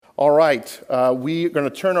All right, we are going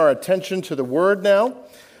to turn our attention to the Word now.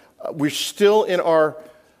 We're still in our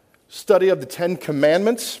study of the Ten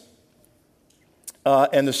Commandments.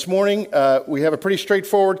 And this morning, we have a pretty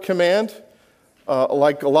straightforward command,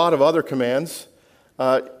 like a lot of other commands.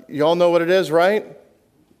 You all know what it is, right?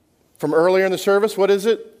 From earlier in the service, what is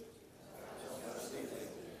it?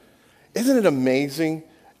 Isn't it amazing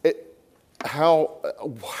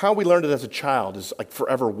how we learned it as a child is like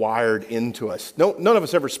forever wired into us. None of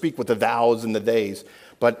us ever speak with the thous and the theys,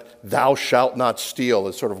 but thou shalt not steal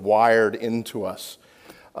is sort of wired into us.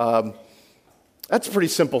 That's a pretty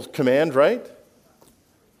simple command, right?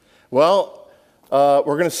 Well, we're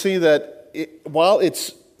going to see that while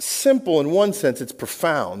it's simple in one sense, it's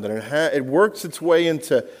profound, and it works its way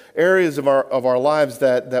into areas of our lives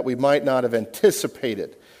that we might not have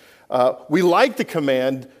anticipated. We like the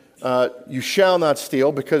command, you shall not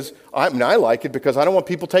steal, because I like it because I don't want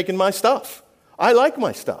people taking my stuff. I like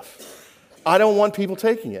my stuff. I don't want people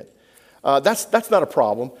taking it. That's not a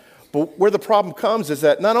problem. But where the problem comes is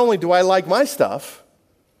that not only do I like my stuff,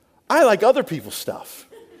 I like other people's stuff.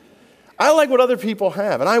 I like what other people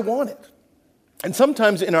have, and I want it. And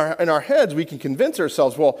sometimes in our heads, we can convince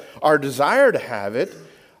ourselves, well, our desire to have it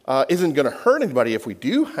isn't going to hurt anybody if we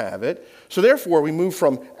do have it. So therefore, we move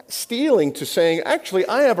from stealing to saying, actually,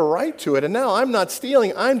 I have a right to it, and now I'm not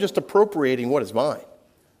stealing, I'm just appropriating what is mine.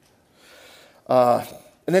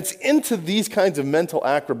 And it's into these kinds of mental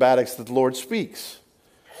acrobatics that the Lord speaks.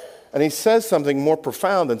 And he says something more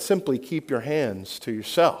profound than simply keep your hands to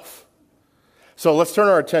yourself. So let's turn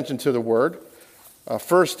our attention to the Word.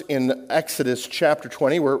 First, in Exodus chapter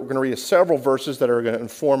 20, we're going to read several verses that are going to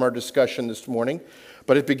inform our discussion this morning.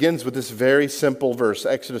 But it begins with this very simple verse,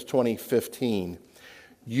 Exodus 20:15.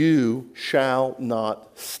 You shall not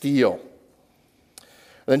steal.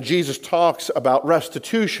 Then Jesus talks about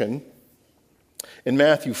restitution in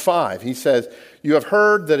Matthew 5. He says, you have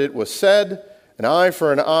heard that it was said, an eye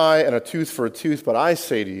for an eye and a tooth for a tooth, but I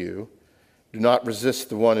say to you, do not resist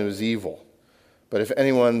the one who is evil. But if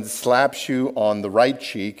anyone slaps you on the right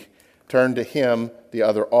cheek, turn to him the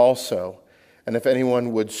other also. And if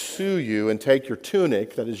anyone would sue you and take your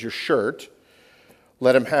tunic, that is your shirt,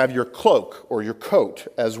 let him have your cloak or your coat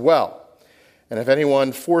as well. And if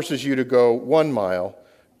anyone forces you to go 1 mile,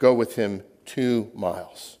 go with him 2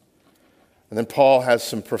 miles. And then Paul has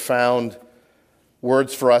some profound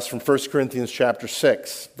words for us from 1 Corinthians chapter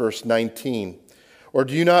 6, verse 19. Or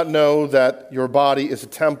do you not know that your body is a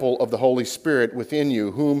temple of the Holy Spirit within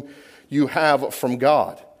you, whom you have from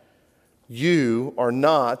God? You are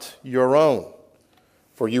not your own,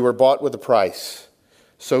 for you were bought with a price.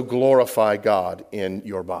 So glorify God in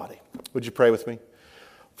your body. Would you pray with me?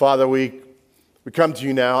 Father, we come to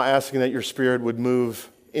you now asking that your Spirit would move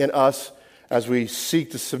in us as we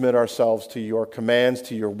seek to submit ourselves to your commands,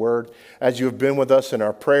 to your word. As you have been with us in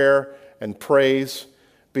our prayer and praise,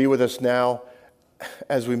 be with us now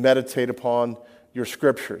as we meditate upon your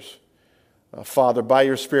scriptures. Father, by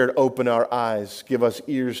your Spirit, open our eyes, give us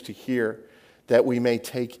ears to hear, that we may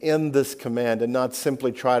take in this command and not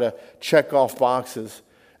simply try to check off boxes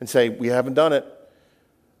and say, we haven't done it,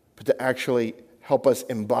 but to actually help us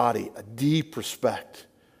embody a deep respect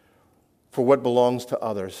for what belongs to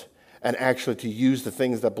others and actually to use the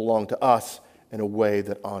things that belong to us in a way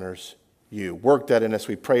that honors you. Work that in us.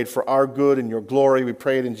 We prayed for our good and your glory. We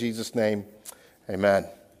prayed in Jesus' name. Amen.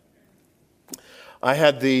 I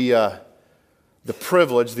had the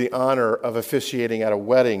privilege, the honor of officiating at a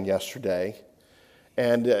wedding yesterday.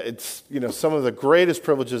 And it's, some of the greatest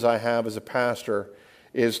privileges I have as a pastor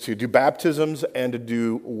is to do baptisms and to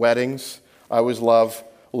do weddings. I always love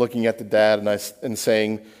looking at the dad and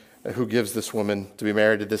saying, who gives this woman to be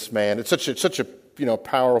married to this man? It's such a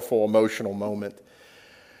powerful, emotional moment.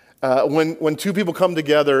 When two people come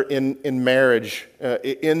together in marriage,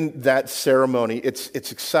 in that ceremony,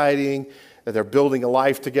 it's exciting. They're building a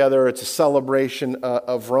life together. It's a celebration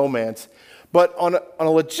of romance. But on a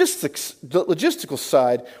logistical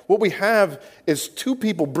side, what we have is two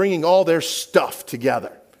people bringing all their stuff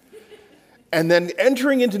together. And then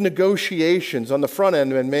entering into negotiations on the front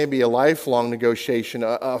end, and maybe a lifelong negotiation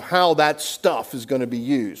of how that stuff is going to be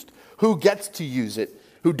used. Who gets to use it?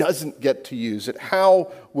 Who doesn't get to use it?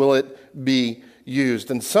 How will it be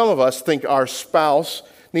used? And some of us think our spouse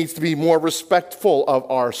needs to be more respectful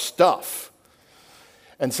of our stuff.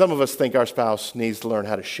 And some of us think our spouse needs to learn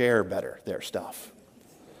how to share better their stuff.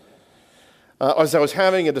 As I was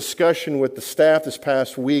having a discussion with the staff this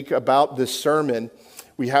past week about this sermon,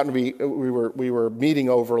 we were meeting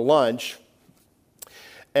over lunch,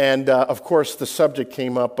 and of course the subject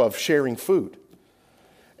came up of sharing food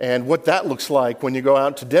and what that looks like when you go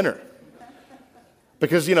out to dinner.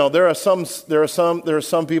 Because, there are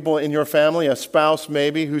some people in your family, a spouse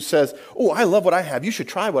maybe, who says, "Oh, I love what I have. You should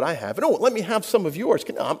try what I have. And, oh, let me have some of yours."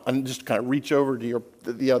 I'm just kind of reach over to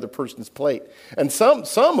the other person's plate. And some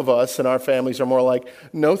of us in our families are more like,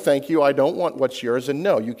 "No, thank you. I don't want what's yours. And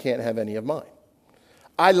no, you can't have any of mine.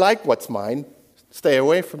 I like what's mine. Stay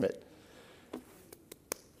away from it."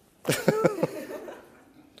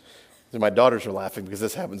 My daughters are laughing because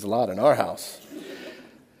this happens a lot in our house.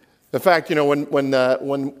 In fact,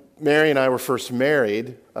 when Mary and I were first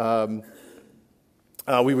married,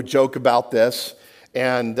 we would joke about this,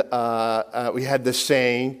 and we had this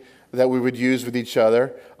saying that we would use with each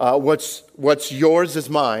other: "What's yours is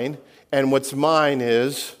mine, and what's mine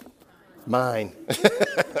is mine."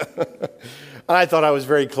 I thought I was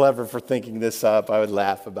very clever for thinking this up. I would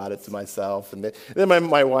laugh about it to myself, and then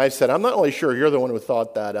my wife said, "I'm not really sure you're the one who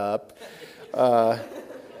thought that up."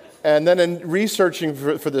 And then in researching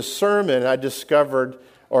for this sermon, I discovered,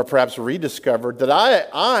 or perhaps rediscovered, that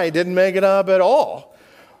I didn't make it up at all,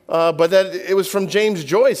 but that it was from James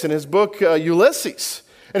Joyce in his book Ulysses.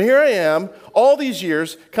 And here I am, all these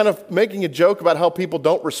years, kind of making a joke about how people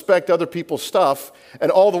don't respect other people's stuff,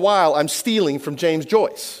 and all the while I'm stealing from James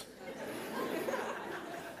Joyce.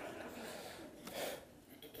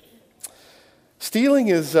 Stealing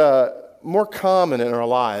is more common in our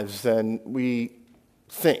lives than we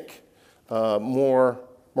think, more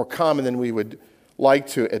common than we would like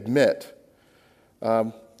to admit.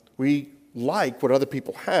 We like what other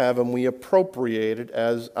people have, and we appropriate it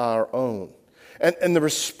as our own. And the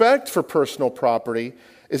respect for personal property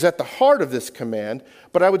is at the heart of this command,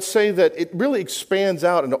 but I would say that it really expands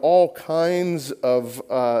out into all kinds of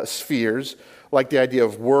spheres, like the idea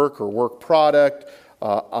of work or work product,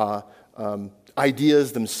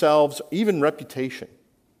 ideas themselves, even reputation.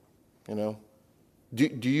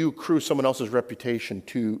 Do you accrue someone else's reputation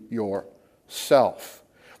to yourself?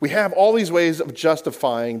 We have all these ways of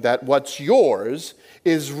justifying that what's yours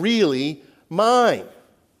is really mine.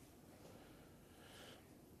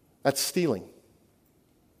 That's stealing.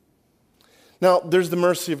 Now, there's the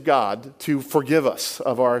mercy of God to forgive us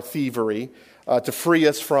of our thievery, to free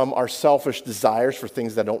us from our selfish desires for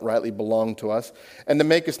things that don't rightly belong to us, and to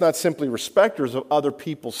make us not simply respecters of other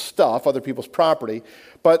people's stuff, other people's property,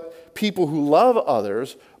 but people who love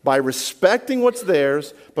others by respecting what's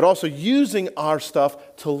theirs, but also using our stuff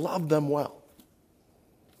to love them well.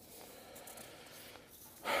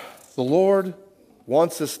 The Lord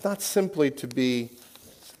wants us not simply to be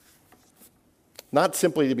not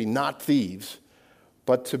thieves,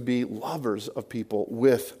 but to be lovers of people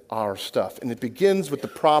with our stuff. And it begins with the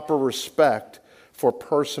proper respect for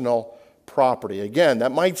personal property. Again,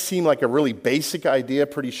 that might seem like a really basic idea,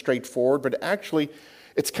 pretty straightforward, but actually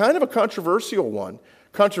it's kind of a controversial one.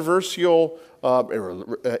 Controversial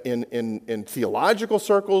in theological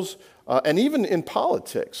circles and even in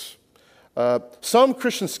politics. Some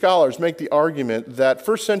Christian scholars make the argument that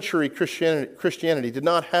first century Christianity did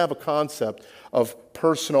not have a concept of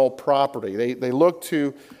personal property. They look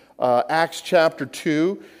to Acts chapter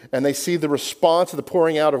 2, and they see the response of the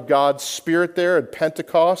pouring out of God's Spirit there at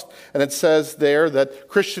Pentecost, and it says there that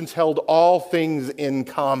Christians held all things in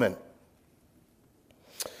common.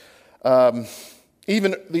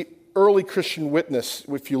 Even the early Christian witness,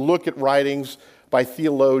 if you look at writings by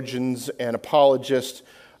theologians and apologists,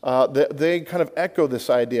 they kind of echo this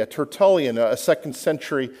idea. Tertullian, a second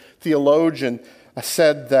century theologian,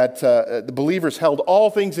 said that the believers held all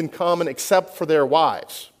things in common except for their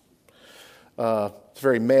wives. It's a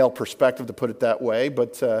very male perspective to put it that way,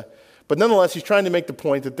 but nonetheless, he's trying to make the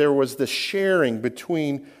point that there was this sharing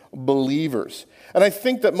between believers. And I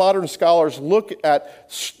think that modern scholars look at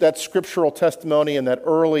that scriptural testimony and that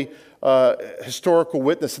early historical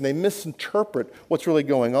witness, and they misinterpret what's really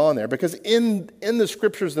going on there. Because in the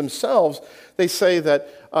scriptures themselves, they say that,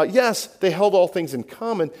 yes, they held all things in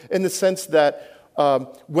common in the sense that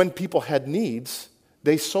when people had needs,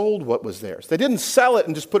 they sold what was theirs. They didn't sell it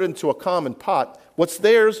and just put it into a common pot. What's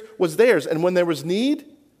theirs was theirs. And when there was need,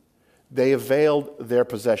 they availed their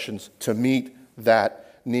possessions to meet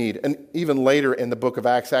that need. And even later in the book of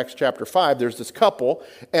Acts, Acts chapter 5, there's this couple,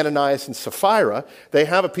 Ananias and Sapphira. They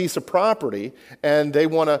have a piece of property, and they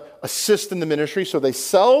want to assist in the ministry, so they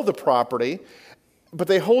sell the property, but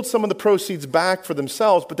they hold some of the proceeds back for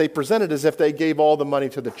themselves, but they present it as if they gave all the money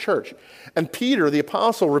to the church. And Peter, the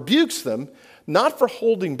apostle, rebukes them, not for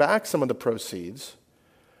holding back some of the proceeds,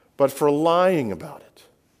 but for lying about it.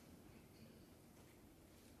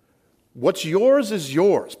 What's yours is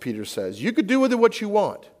yours, Peter says. You could do with it what you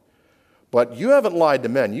want, but you haven't lied to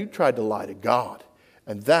men. You tried to lie to God,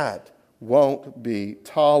 and that won't be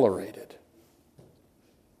tolerated.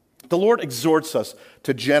 The Lord exhorts us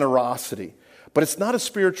to generosity, but it's not a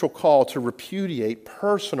spiritual call to repudiate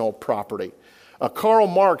personal property. Karl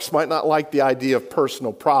Marx might not like the idea of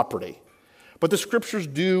personal property, but the scriptures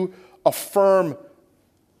do affirm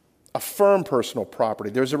personal property.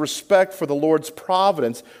 There's a respect for the Lord's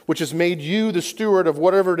providence, which has made you the steward of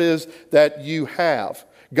whatever it is that you have.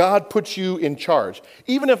 God puts you in charge.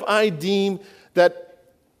 Even if I deem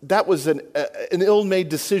that was an ill-made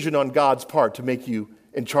decision on God's part to make you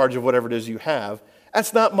in charge of whatever it is you have,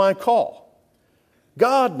 that's not my call.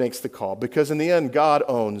 God makes the call, because in the end, God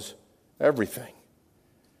owns everything.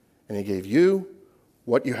 And he gave you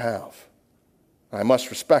what you have. I must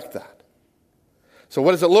respect that. So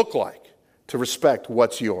what does it look like to respect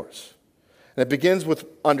what's yours? And it begins with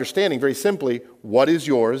understanding, very simply, what is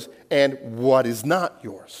yours and what is not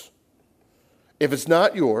yours. If it's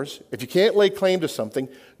not yours, if you can't lay claim to something,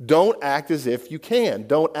 don't act as if you can.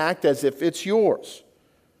 Don't act as if it's yours.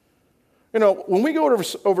 You know, when we go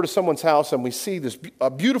over to someone's house and we see a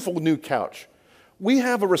beautiful new couch, we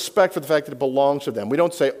have a respect for the fact that it belongs to them. We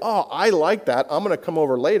don't say, oh, I like that, I'm going to come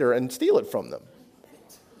over later and steal it from them.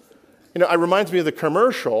 You know, it reminds me of the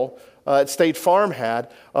commercial State Farm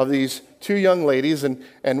had of these two young ladies, and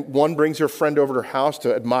one brings her friend over to her house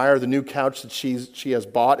to admire the new couch that she has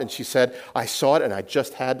bought, and she said, I saw it and I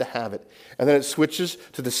just had to have it. And then it switches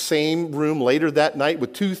to the same room later that night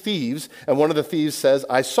with two thieves, and one of the thieves says,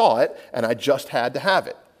 I saw it and I just had to have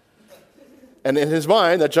it. And in his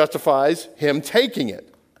mind, that justifies him taking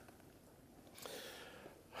it.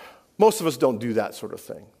 Most of us don't do that sort of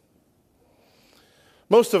thing.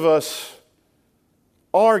 Most of us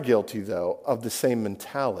are guilty, though, of the same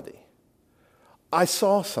mentality. I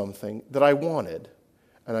saw something that I wanted,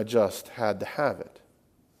 and I just had to have it.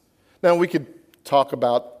 Now, we could talk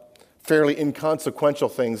about fairly inconsequential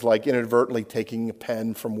things like inadvertently taking a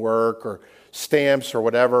pen from work or stamps or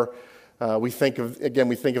whatever. We think of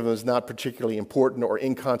them as not particularly important or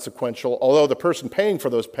inconsequential, although the person paying for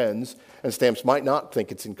those pens and stamps might not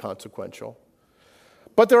think it's inconsequential.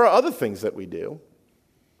 But there are other things that we do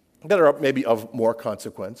that are maybe of more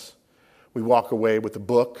consequence. We walk away with a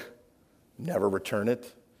book, never return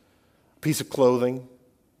it. A piece of clothing,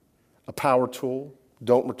 a power tool,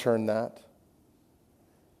 don't return that.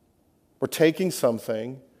 We're taking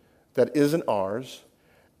something that isn't ours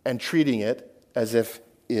and treating it as if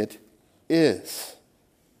it is.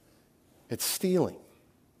 It's stealing.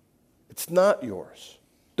 It's not yours.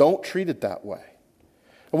 Don't treat it that way.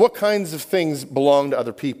 And what kinds of things belong to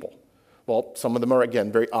other people? Well, some of them are,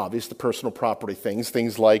 again, very obvious, the personal property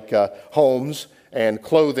things like homes and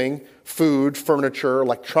clothing, food, furniture,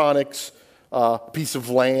 electronics, a piece of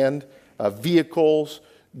land, vehicles,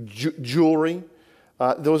 jewelry.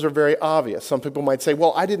 Those are very obvious. Some people might say,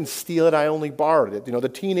 well, I didn't steal it, I only borrowed it. You know, the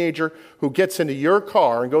teenager who gets into your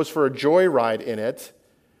car and goes for a joyride in it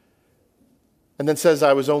and then says,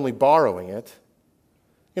 I was only borrowing it.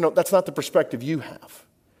 You know, that's not the perspective you have.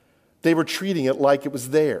 They were treating it like it was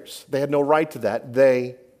theirs. They had no right to that.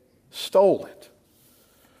 They stole it.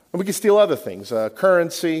 And we can steal other things,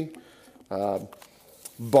 currency,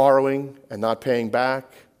 borrowing and not paying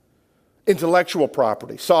back, intellectual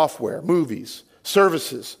property, software, movies,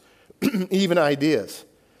 services, even ideas.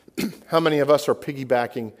 How many of us are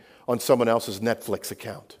piggybacking on someone else's Netflix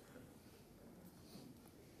account?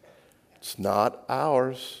 It's not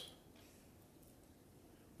ours.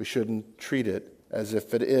 We shouldn't treat it as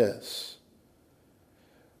if it is.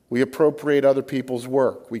 We appropriate other people's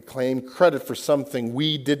work. We claim credit for something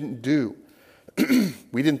we didn't do.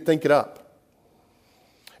 We didn't think it up.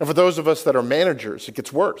 And for those of us that are managers, it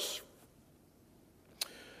gets worse.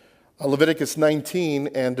 Leviticus 19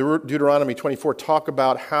 and Deuteronomy 24 talk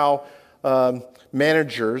about how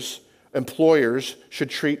managers, employers should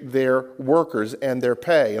treat their workers and their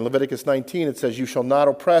pay. In Leviticus 19 it says, you shall not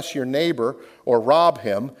oppress your neighbor or rob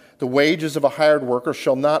him. The wages of a hired worker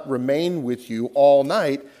shall not remain with you all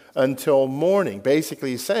night until morning.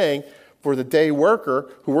 Basically he's saying, for the day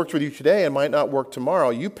worker who works with you today and might not work tomorrow,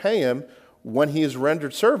 you pay him when he has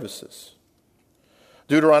rendered services.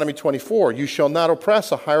 Deuteronomy 24, you shall not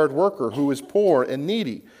oppress a hired worker who is poor and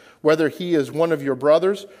needy, whether he is one of your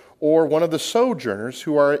brothers or one of the sojourners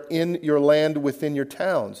who are in your land within your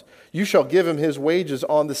towns. You shall give him his wages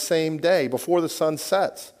on the same day, before the sun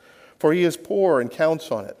sets, for he is poor and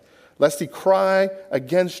counts on it, lest he cry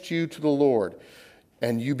against you to the Lord,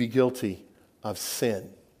 and you be guilty of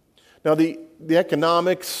sin. Now, the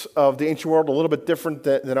economics of the ancient world are a little bit different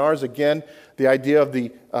than ours. Again, the idea of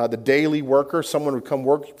the daily worker, someone would come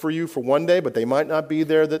work for you for one day, but they might not be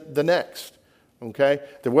there the next. Okay?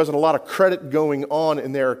 There wasn't a lot of credit going on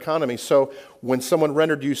in their economy, so when someone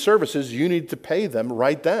rendered you services, you need to pay them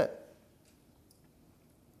right then.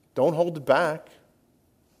 Don't hold it back.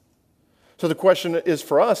 So the question is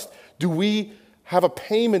for us, do we have a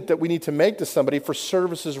payment that we need to make to somebody for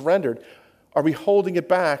services rendered? Are we holding it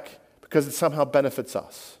back because it somehow benefits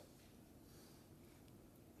us?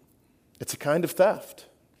 It's a kind of theft.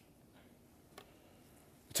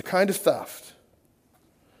 It's a kind of theft.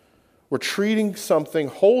 We're treating something,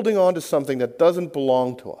 holding on to something that doesn't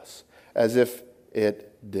belong to us as if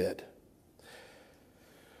it did.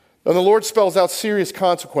 And the Lord spells out serious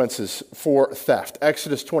consequences for theft.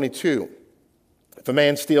 Exodus 22. If a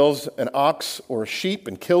man steals an ox or a sheep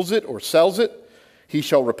and kills it or sells it, he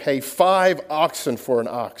shall repay 5 oxen for an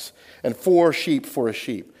ox and 4 sheep for a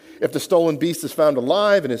sheep. If the stolen beast is found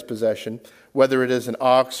alive in his possession, whether it is an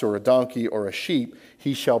ox or a donkey or a sheep,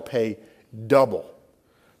 he shall pay double.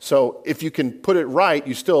 So if you can put it right,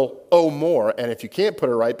 you still owe more. And if you can't put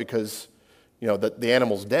it right because the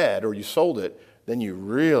animal's dead or you sold it, then you're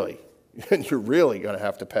really going to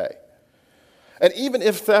have to pay. And even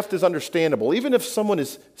if theft is understandable, even if someone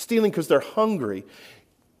is stealing because they're hungry,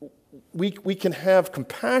 we can have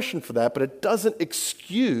compassion for that, but it doesn't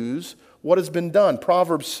excuse what has been done.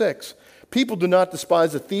 Proverbs 6, people do not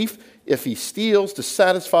despise a thief if he steals to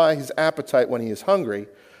satisfy his appetite when he is hungry,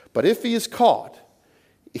 but if he is caught,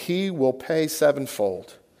 he will pay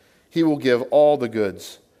 7-fold. He will give all the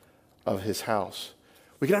goods of his house.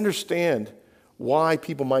 We can understand why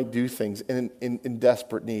people might do things in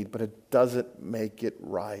desperate need, but it doesn't make it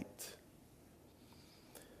right.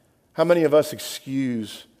 How many of us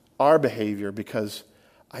excuse our behavior because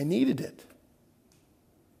I needed it?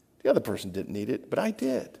 The other person didn't need it, but I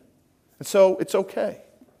did. And so it's okay.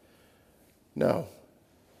 No,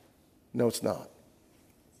 it's not.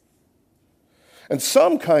 And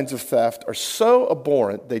some kinds of theft are so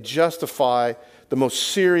abhorrent, they justify the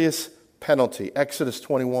most serious penalty. Exodus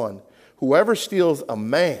 21. Whoever steals a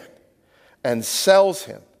man and sells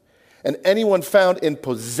him, and anyone found in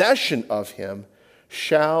possession of him,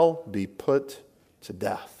 shall be put to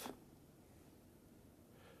death.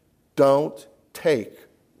 Don't take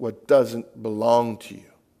what doesn't belong to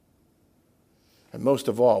you. And most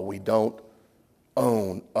of all, we don't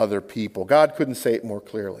own other people. God couldn't say it more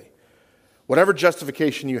clearly. Whatever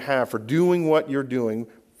justification you have for doing what you're doing,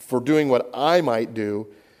 for doing what I might do,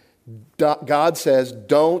 God says,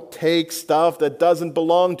 don't take stuff that doesn't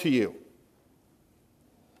belong to you.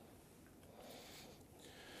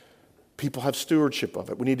 People have stewardship of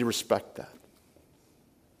it. We need to respect that.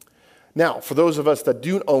 Now, for those of us that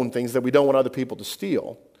do own things that we don't want other people to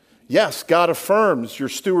steal, yes, God affirms your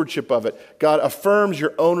stewardship of it. God affirms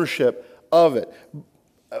your ownership of it.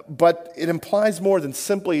 But it implies more than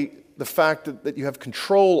simply the fact that you have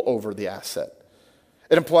control over the asset.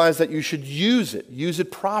 It implies that you should use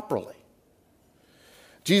it properly.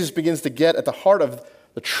 Jesus begins to get at the heart of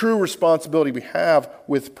the true responsibility we have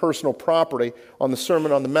with personal property on the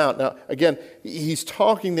Sermon on the Mount. Now, again, he's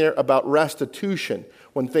talking there about restitution,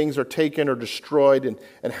 when things are taken or destroyed,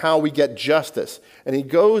 and how we get justice. And he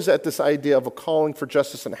goes at this idea of a calling for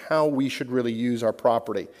justice and how we should really use our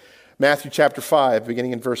property. Matthew chapter 5,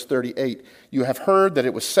 beginning in verse 38, you have heard that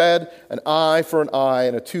it was said, an eye for an eye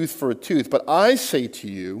and a tooth for a tooth. But I say to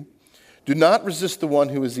you, do not resist the one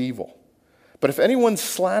who is evil. But if anyone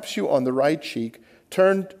slaps you on the right cheek,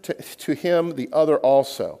 turn to him the other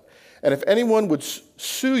also. And if anyone would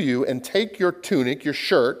sue you and take your tunic, your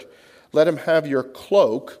shirt, let him have your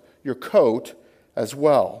cloak, your coat as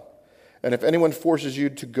well. And if anyone forces you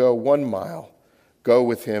to go 1 mile, go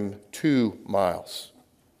with him 2 miles.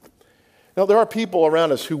 Now, there are people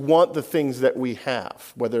around us who want the things that we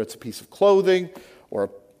have, whether it's a piece of clothing or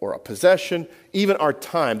a possession, even our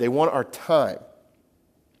time. They want our time.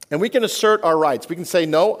 And we can assert our rights. We can say,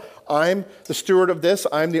 no, I'm the steward of this.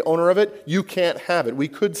 I'm the owner of it. You can't have it. We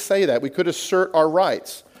could say that. We could assert our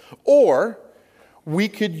rights. Or we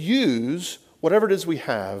could use whatever it is we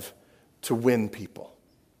have to win people.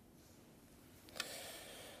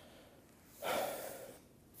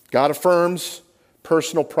 God affirms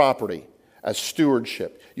personal property as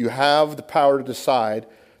stewardship. You have the power to decide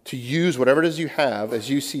to use whatever it is you have as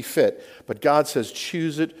you see fit. But God says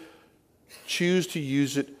choose to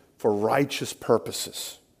use it for righteous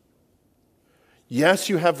purposes. Yes,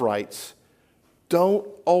 you have rights. Don't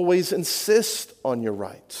always insist on your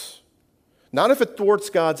rights. Not if it thwarts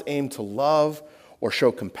God's aim to love or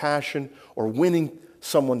show compassion or winning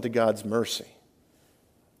someone to God's mercy.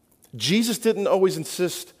 Jesus didn't always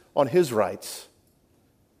insist on his rights.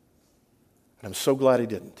 And I'm so glad he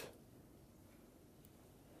didn't.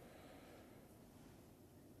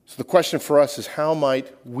 So the question for us is, how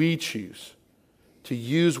might we choose to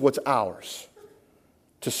use what's ours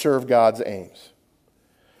to serve God's aims?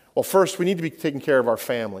 Well, first, we need to be taking care of our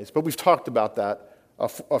families, but we've talked about that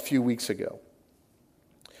a few weeks ago.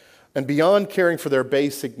 And beyond caring for their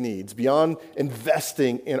basic needs, beyond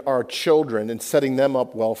investing in our children and setting them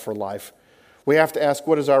up well for life, we have to ask,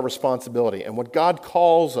 what is our responsibility? And what God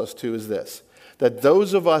calls us to is this, that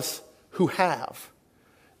those of us who have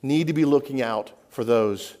need to be looking out for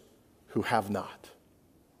those who have not.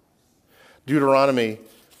 Deuteronomy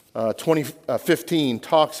 20:15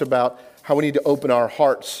 talks about how we need to open our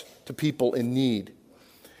hearts to people in need.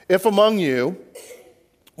 If among you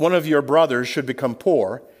one of your brothers should become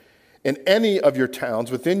poor in any of your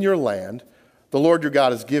towns within your land the Lord your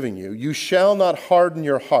God is giving you, you shall not harden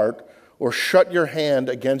your heart or shut your hand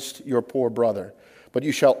against your poor brother, but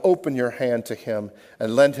you shall open your hand to him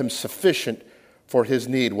and lend him sufficient for his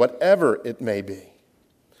need, whatever it may be.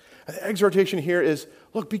 And the exhortation here is,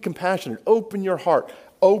 look, be compassionate. Open your heart.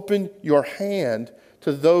 Open your hand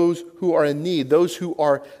to those who are in need, those who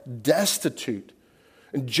are destitute.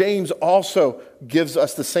 And James also gives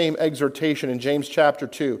us the same exhortation in James chapter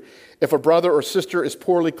 2. If a brother or sister is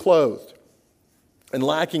poorly clothed and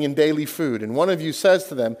lacking in daily food, and one of you says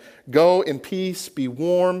to them, go in peace, be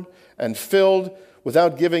warm and filled,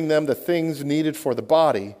 without giving them the things needed for the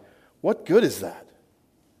body, what good is that?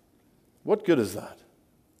 What good is that?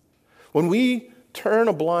 When we turn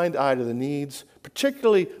a blind eye to the needs,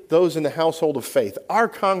 particularly those in the household of faith, our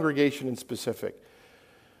congregation in specific,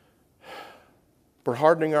 we're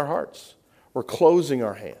hardening our hearts. We're closing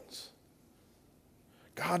our hands.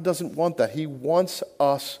 God doesn't want that. He wants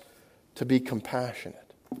us to be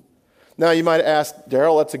compassionate. Now you might ask,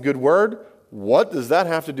 Daryl, that's a good word. What does that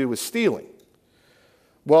have to do with stealing?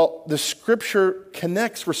 Well, the scripture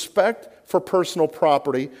connects respect for personal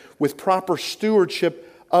property with proper stewardship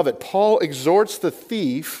of it. Paul exhorts the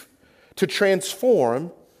thief to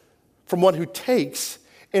transform from one who takes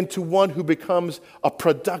into one who becomes a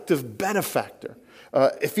productive benefactor.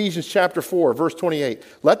 Ephesians chapter 4, verse 28.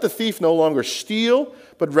 Let the thief no longer steal,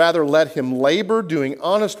 but rather let him labor, doing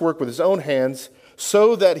honest work with his own hands,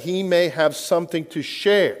 so that he may have something to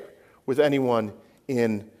share with anyone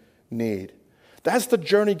in need. That's the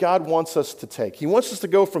journey God wants us to take. He wants us to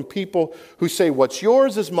go from people who say, what's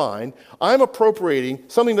yours is mine. I'm appropriating.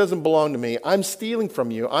 Something doesn't belong to me. I'm stealing from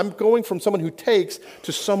you. I'm going from someone who takes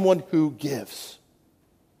to someone who gives.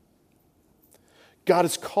 God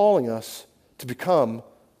is calling us to become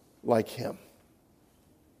like him.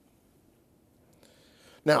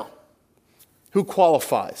 Now, who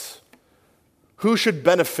qualifies? Who should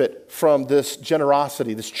benefit from this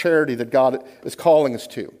generosity, this charity that God is calling us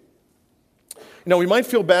to? You know, we might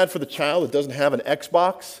feel bad for the child that doesn't have an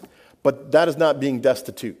Xbox, but that is not being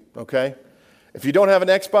destitute, okay? If you don't have an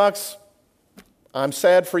Xbox, I'm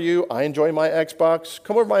sad for you. I enjoy my Xbox.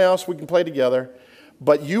 Come over to my house, we can play together.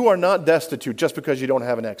 But you are not destitute just because you don't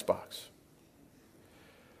have an Xbox.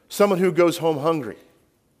 Someone who goes home hungry,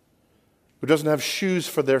 who doesn't have shoes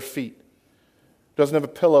for their feet, doesn't have a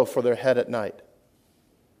pillow for their head at night,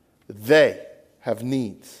 they have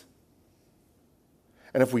needs.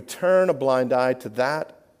 And if we turn a blind eye to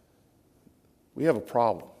that, we have a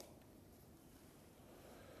problem.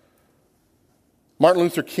 Martin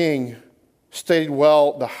Luther King stated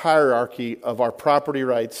well the hierarchy of our property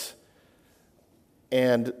rights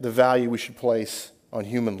and the value we should place on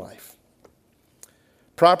human life.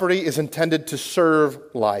 Property is intended to serve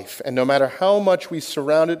life, and no matter how much we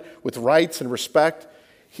surround it with rights and respect,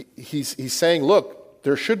 he's saying, look,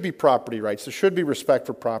 there should be property rights, there should be respect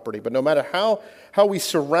for property, but no matter how we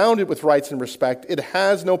surround it with rights and respect, it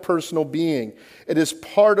has no personal being. It is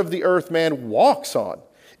part of the earth man walks on.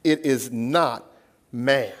 It is not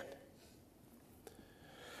man.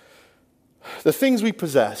 The things we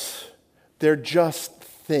possess, they're just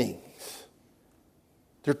things.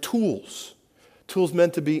 They're tools. Tools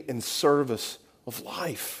meant to be in service of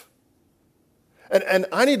life. And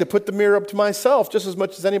I need to put the mirror up to myself just as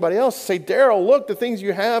much as anybody else. Say, Daryl, look, the things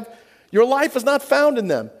you have, your life is not found in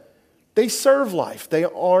them. They serve life. They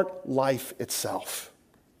aren't life itself.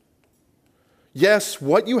 Yes,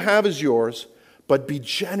 what you have is yours, but be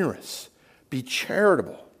generous. Be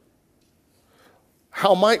charitable.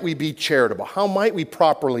 How might we be charitable? How might we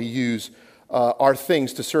properly use our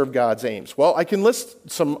things to serve God's aims? Well, I can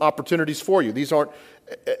list some opportunities for you. These aren't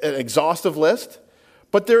an exhaustive list,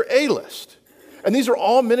 but they're a list. And these are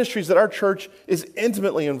all ministries that our church is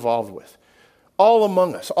intimately involved with. All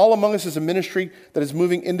Among Us. All Among Us is a ministry that is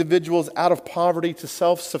moving individuals out of poverty to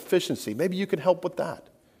self-sufficiency. Maybe you can help with that.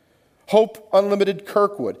 Hope Unlimited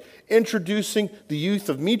Kirkwood, introducing the youth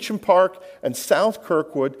of Meacham Park and South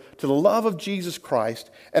Kirkwood to the love of Jesus Christ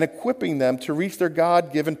and equipping them to reach their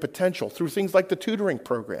God-given potential through things like the tutoring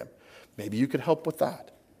program. Maybe you could help with that.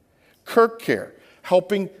 Kirk Care,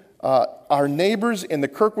 helping our neighbors in the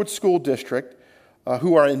Kirkwood School District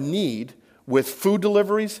who are in need with food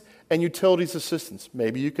deliveries and utilities assistance.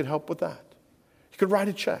 Maybe you could help with that. You could write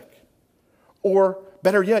a check. Or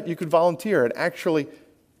better yet, you could volunteer and actually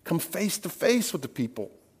come face to face with the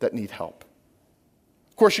people that need help.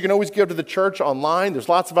 Of course, you can always give to the church online. There's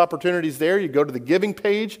lots of opportunities there. You go to the giving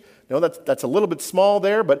page. No, that's a little bit small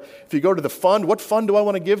there, but if you go to the fund, what fund do I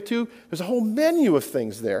want to give to? There's a whole menu of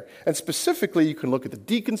things there. And specifically, you can look at the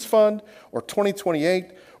Deacons Fund or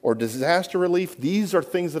 2028 or disaster relief. These are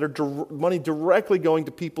things that are money directly going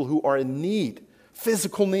to people who are in need,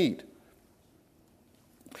 physical need.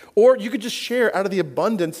 Or you could just share out of the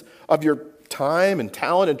abundance of your time and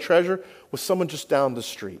talent and treasure with someone just down the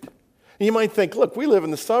street. And you might think, look, we live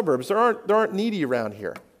in the suburbs. There aren't needy around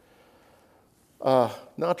here.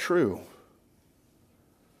 Not true.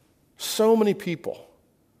 So many people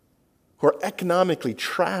who are economically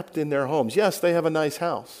trapped in their homes. Yes, they have a nice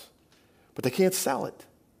house, but they can't sell it.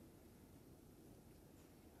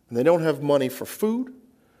 And they don't have money for food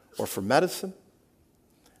or for medicine.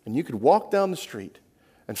 And you could walk down the street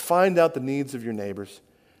and find out the needs of your neighbors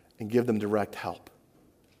and give them direct help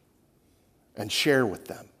and share with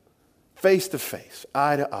them, face to face,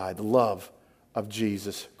 eye to eye, the love of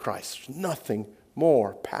Jesus Christ. There's nothing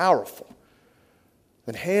more powerful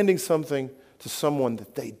than handing something to someone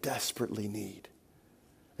that they desperately need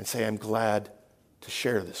and say, I'm glad to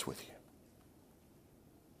share this with you.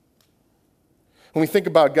 When we think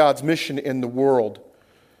about God's mission in the world,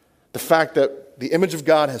 the fact that the image of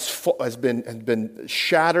God has been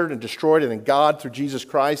shattered and destroyed, and then God, through Jesus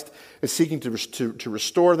Christ, is seeking to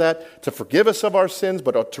restore that, to forgive us of our sins,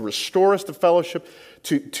 but to restore us to fellowship,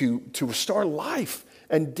 to restore life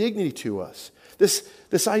and dignity to us.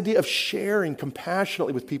 This idea of sharing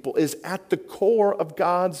compassionately with people is at the core of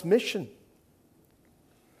God's mission.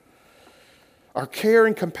 Our care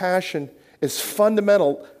and compassion is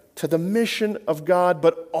fundamental to the mission of God,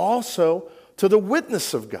 but also to the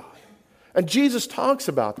witness of God. And Jesus talks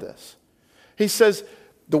about this. He says,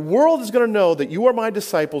 the world is going to know that you are my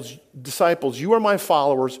disciples, you are my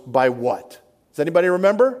followers, by what? Does anybody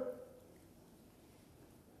remember?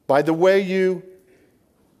 By the way you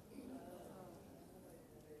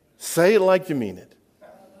say it like you mean it.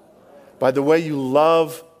 By the way you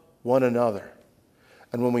love one another.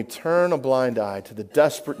 And when we turn a blind eye to the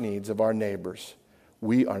desperate needs of our neighbors,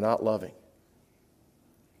 we are not loving.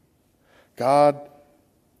 God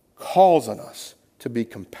calls on us to be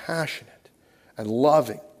compassionate and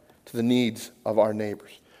loving to the needs of our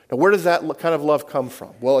neighbors. Now, where does that kind of love come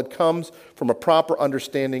from? Well, it comes from a proper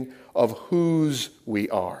understanding of whose we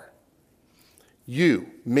are. You,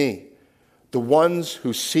 me, the ones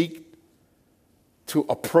who seek to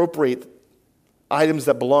appropriate items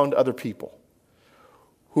that belong to other people,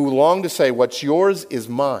 who long to say, what's yours is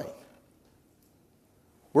mine.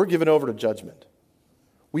 We're given over to judgment.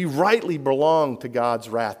 We rightly belong to God's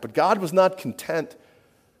wrath, but God was not content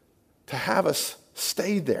to have us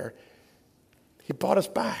stay there. He bought us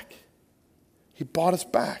back. He bought us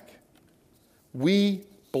back. We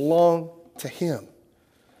belong to Him.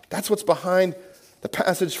 That's what's behind the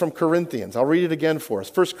passage from Corinthians. I'll read it again for us.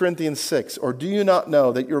 1 Corinthians 6. Or do you not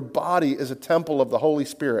know that your body is a temple of the Holy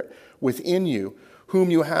Spirit within you, whom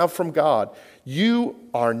you have from God? You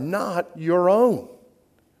are not your own.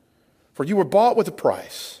 For you were bought with a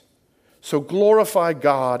price, so glorify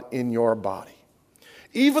God in your body.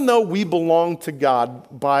 Even though we belong to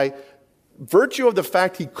God by virtue of the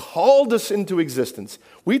fact He called us into existence,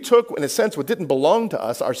 we took, in a sense, what didn't belong to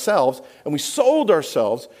us ourselves, and we sold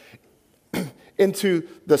ourselves into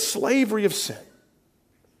the slavery of sin.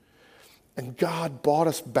 And God bought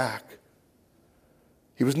us back.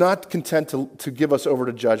 He was not content to give us over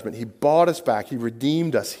to judgment. He bought us back. He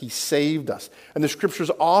redeemed us. He saved us. And the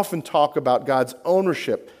scriptures often talk about God's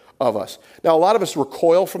ownership of us. Now, a lot of us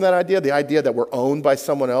recoil from that idea, the idea that we're owned by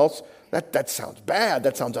someone else. That sounds bad.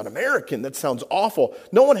 That sounds un-American. That sounds awful.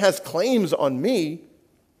 No one has claims on me.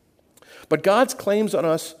 But God's claims on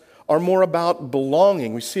us are more about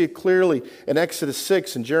belonging. We see it clearly in Exodus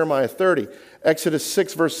 6 and Jeremiah 30. Exodus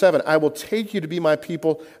 6, verse 7, I will take you to be my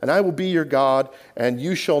people, and I will be your God, and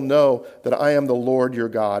you shall know that I am the Lord your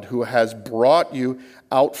God, who has brought you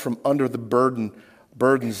out from under the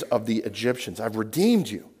burdens of the Egyptians. I've redeemed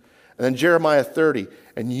you. And then Jeremiah 30,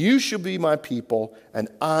 and you shall be my people, and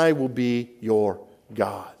I will be your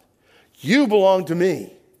God. You belong to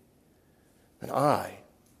me, and I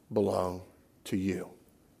belong to you.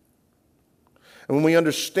 And when we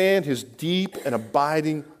understand His deep and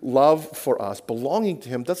abiding love for us, belonging to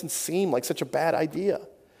Him doesn't seem like such a bad idea.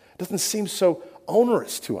 It doesn't seem so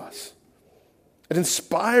onerous to us. It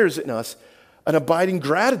inspires in us an abiding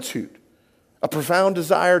gratitude, a profound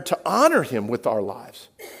desire to honor him with our lives.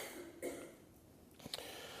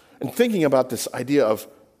 And thinking about this idea of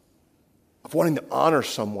wanting to honor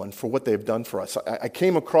someone for what they've done for us, I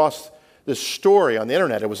came across this story on the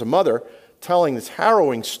internet. It was a mother telling this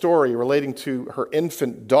harrowing story relating to her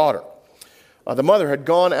infant daughter. The mother had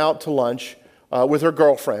gone out to lunch with her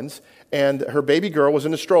girlfriends, and her baby girl was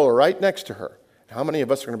in a stroller right next to her. How many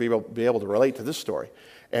of us are going to be able to relate to this story?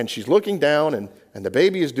 And she's looking down, and the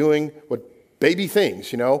baby is doing what baby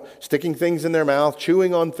things, sticking things in their mouth,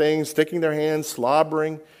 chewing on things, sticking their hands,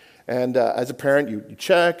 slobbering. And as a parent, you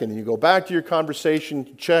check, and then you go back to your conversation,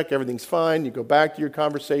 you check, everything's fine. You go back to your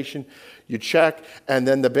conversation, you check, and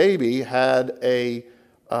then the baby had a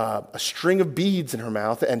string of beads in her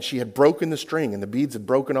mouth, and she had broken the string, and the beads had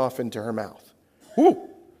broken off into her mouth. Whew!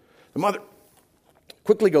 The mother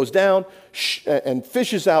quickly goes down and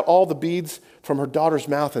fishes out all the beads from her daughter's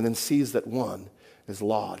mouth, and then sees that one is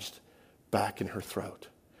lodged back in her throat.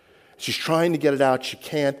 She's trying to get it out. She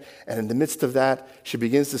can't. And in the midst of that, she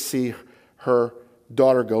begins to see her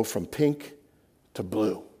daughter go from pink to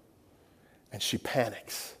blue. And she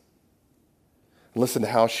panics. Listen to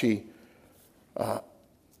how she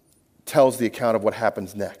tells the account of what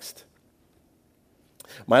happens next.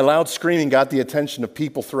 My loud screaming got the attention of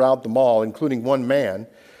people throughout the mall, including one man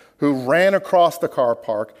who ran across the car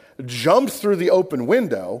park, jumped through the open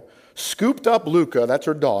window, scooped up Luca, that's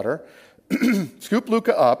her daughter, scooped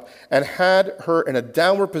Luca up and had her in a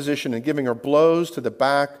downward position and giving her blows to the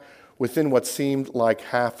back within what seemed like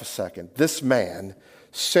half a second. This man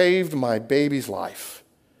saved my baby's life.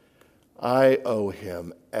 I owe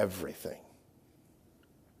him everything.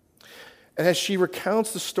 And as she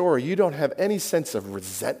recounts the story, you don't have any sense of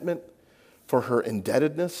resentment for her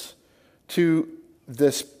indebtedness to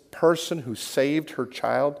this person who saved her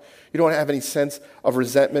child. You don't have any sense of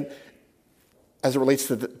resentment as it relates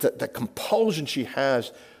to the compulsion she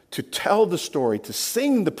has to tell the story, to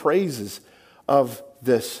sing the praises of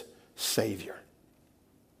this Savior.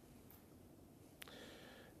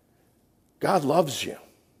 God loves you,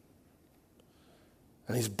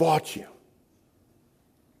 and he's bought you.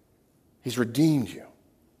 He's redeemed you.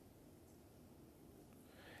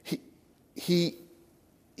 He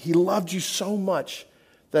loved you so much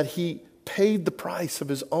that he paid the price of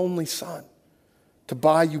his only son to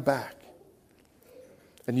buy you back.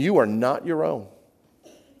 And you are not your own.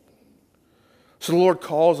 So the Lord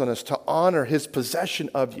calls on us to honor his possession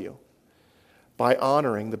of you by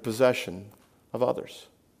honoring the possession of others.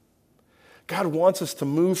 God wants us to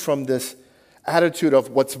move from this attitude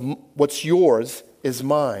of what's yours is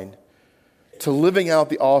mine to living out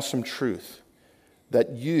the awesome truth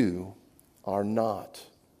that you are not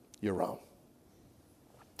your own.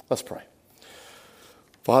 Let's pray.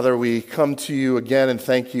 Father, we come to you again and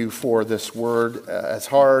thank you for this word. As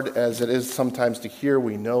hard as it is sometimes to hear,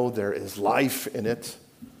 we know there is life in it.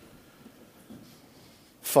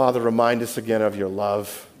 Father, remind us again of your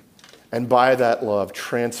love, and by that love,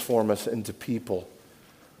 transform us into people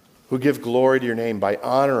who give glory to your name by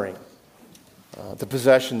honoring the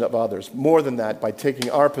possession of others. More than that, by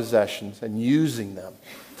taking our possessions and using them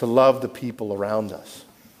to love the people around us.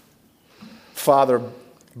 Father,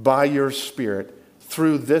 by your Spirit,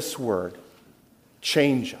 through this word,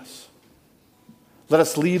 change us. Let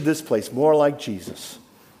us leave this place more like Jesus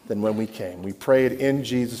than when we came. We pray it in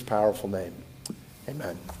Jesus' powerful name.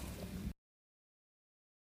 Amen.